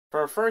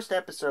For a first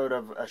episode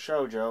of a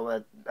show,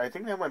 Joe, I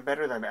think that went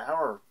better than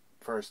our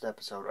first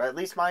episode, or at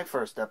least my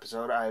first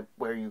episode,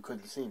 where you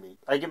couldn't see me.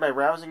 I give my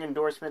rousing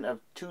endorsement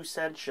of 2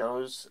 cent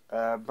shows.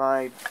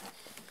 There's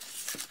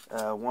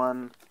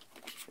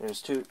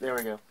 2, there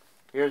we go.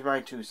 Here's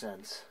my 2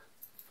 cents.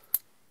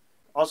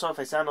 Also, if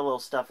I sound a little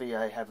stuffy,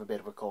 I have a bit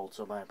of a cold,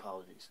 so my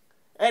apologies.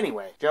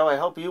 Anyway, Joe, I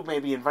hope you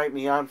maybe invite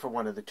me on for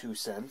one of the 2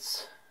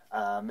 cents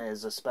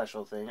as a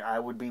special thing. I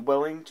would be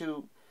willing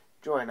to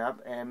join up,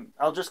 and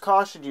I'll just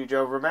caution you,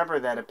 Joe, remember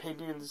that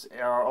opinions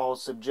are all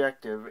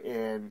subjective,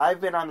 and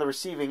I've been on the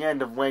receiving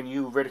end of when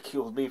you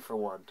ridiculed me for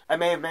one. I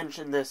may have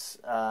mentioned this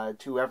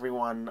to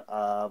everyone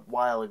a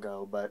while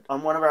ago, but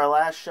on one of our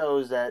last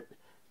shows that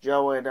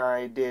Joe and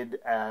I did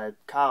at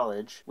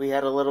college, we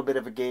had a little bit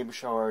of a game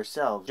show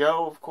ourselves.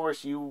 Joe, of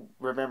course, you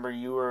remember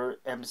you were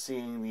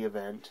emceeing the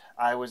event.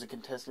 I was a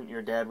contestant,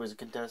 your dad was a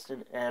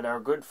contestant, and our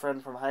good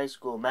friend from high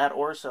school, Matt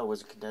Orso,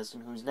 was a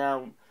contestant who's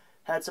now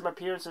had some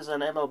appearances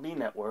on MLB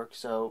Network,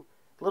 so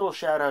little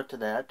shout out to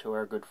that, to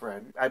our good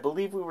friend. I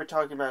believe we were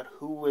talking about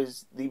who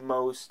was the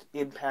most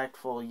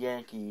impactful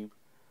Yankee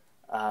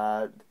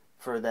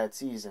for that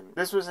season.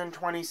 This was in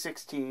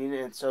 2016,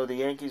 and so the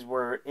Yankees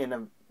were in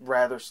a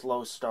rather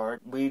slow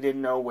start. We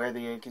didn't know where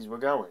the Yankees were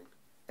going.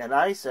 And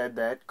I said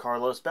that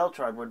Carlos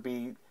Beltran would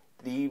be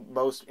the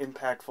most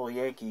impactful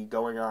Yankee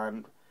going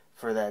on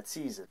for that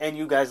season. And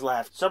you guys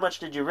laughed. So much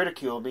did you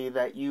ridicule me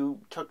that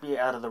you took me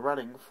out of the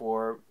running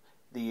for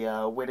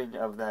the winning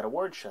of that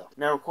award show.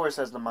 Now, of course,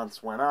 as the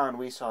months went on,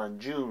 we saw in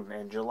June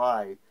and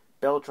July,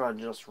 Beltran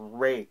just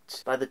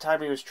raked. By the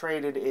time he was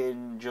traded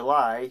in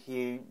July,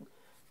 he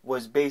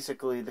was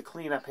basically the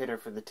cleanup hitter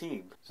for the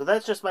team. So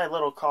that's just my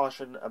little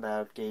caution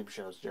about game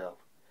shows, Joe.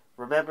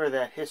 Remember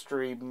that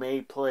history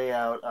may play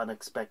out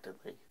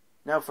unexpectedly.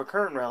 Now, for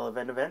current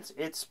relevant events,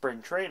 it's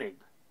spring training.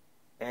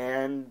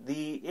 And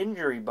the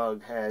injury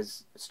bug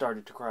has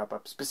started to crop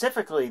up.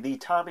 Specifically, the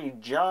Tommy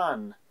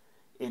John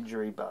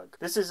injury bug.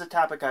 This is a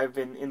topic I've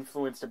been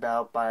influenced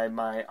about by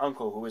my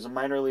uncle, who was a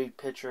minor league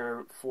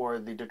pitcher for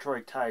the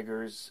Detroit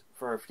Tigers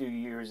for a few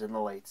years in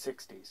the late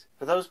 60s.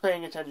 For those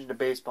paying attention to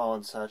baseball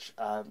and such,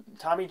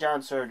 Tommy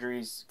John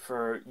surgeries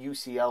for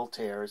UCL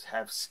tears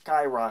have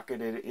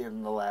skyrocketed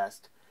in the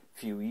last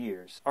few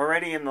years.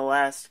 Already in the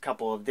last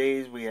couple of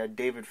days, we had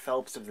David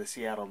Phelps of the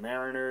Seattle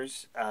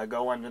Mariners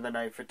go under the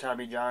knife for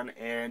Tommy John,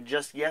 and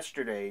just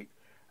yesterday,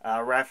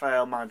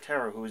 Rafael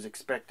Montero, who is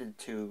expected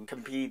to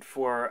compete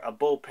for a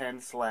bullpen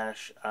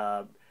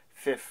 /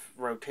 fifth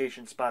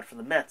rotation spot for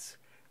the Mets,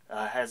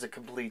 has a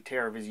complete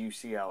tear of his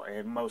UCL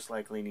and most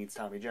likely needs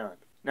Tommy John.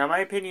 Now, my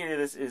opinion of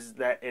this is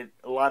that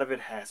a lot of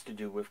it has to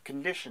do with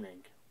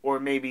conditioning, or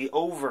maybe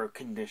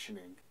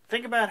over-conditioning.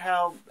 Think about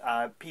how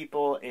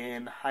people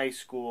in high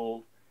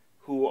school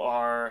who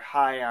are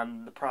high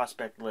on the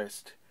prospect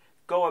list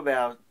go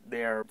about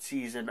their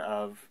season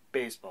of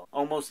baseball.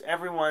 Almost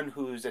everyone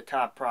who's a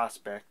top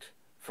prospect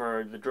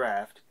for the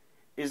draft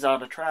is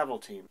on a travel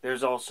team.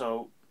 There's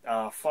also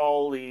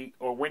fall league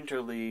or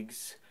winter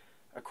leagues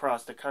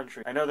across the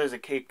country. I know there's a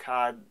Cape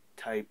Cod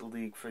type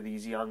league for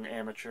these young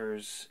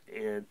amateurs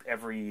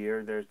every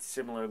year. There's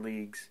similar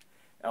leagues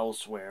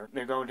elsewhere.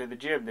 They're going to the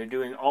gym. They're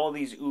doing all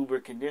these uber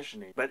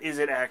conditioning. But is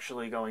it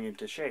actually going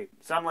into shape?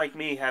 Some like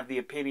me have the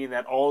opinion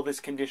that all this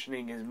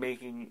conditioning is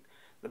making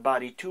the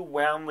body too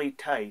woundly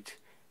tight,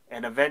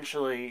 and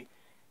eventually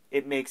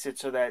it makes it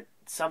so that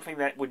something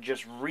that would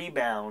just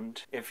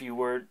rebound if you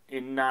were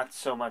in not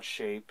so much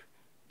shape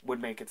would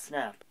make it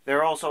snap. There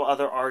are also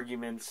other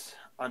arguments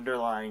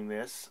underlying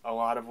this, a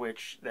lot of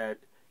which that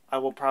I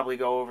will probably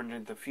go over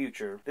into the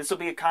future. This will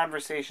be a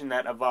conversation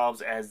that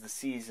evolves as the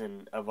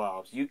season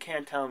evolves. You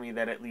can't tell me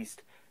that at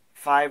least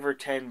 5 or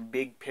 10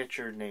 big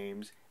pitcher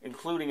names,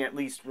 including at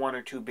least 1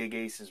 or 2 big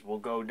aces, will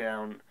go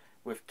down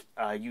with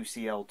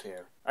UCL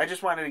tear. I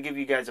just wanted to give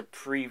you guys a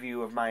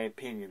preview of my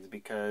opinions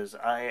because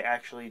I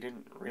actually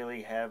didn't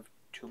really have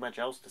too much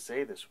else to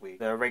say this week.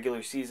 The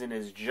regular season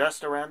is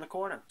just around the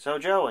corner. So,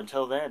 Joe,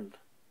 until then,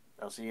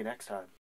 I'll see you next time.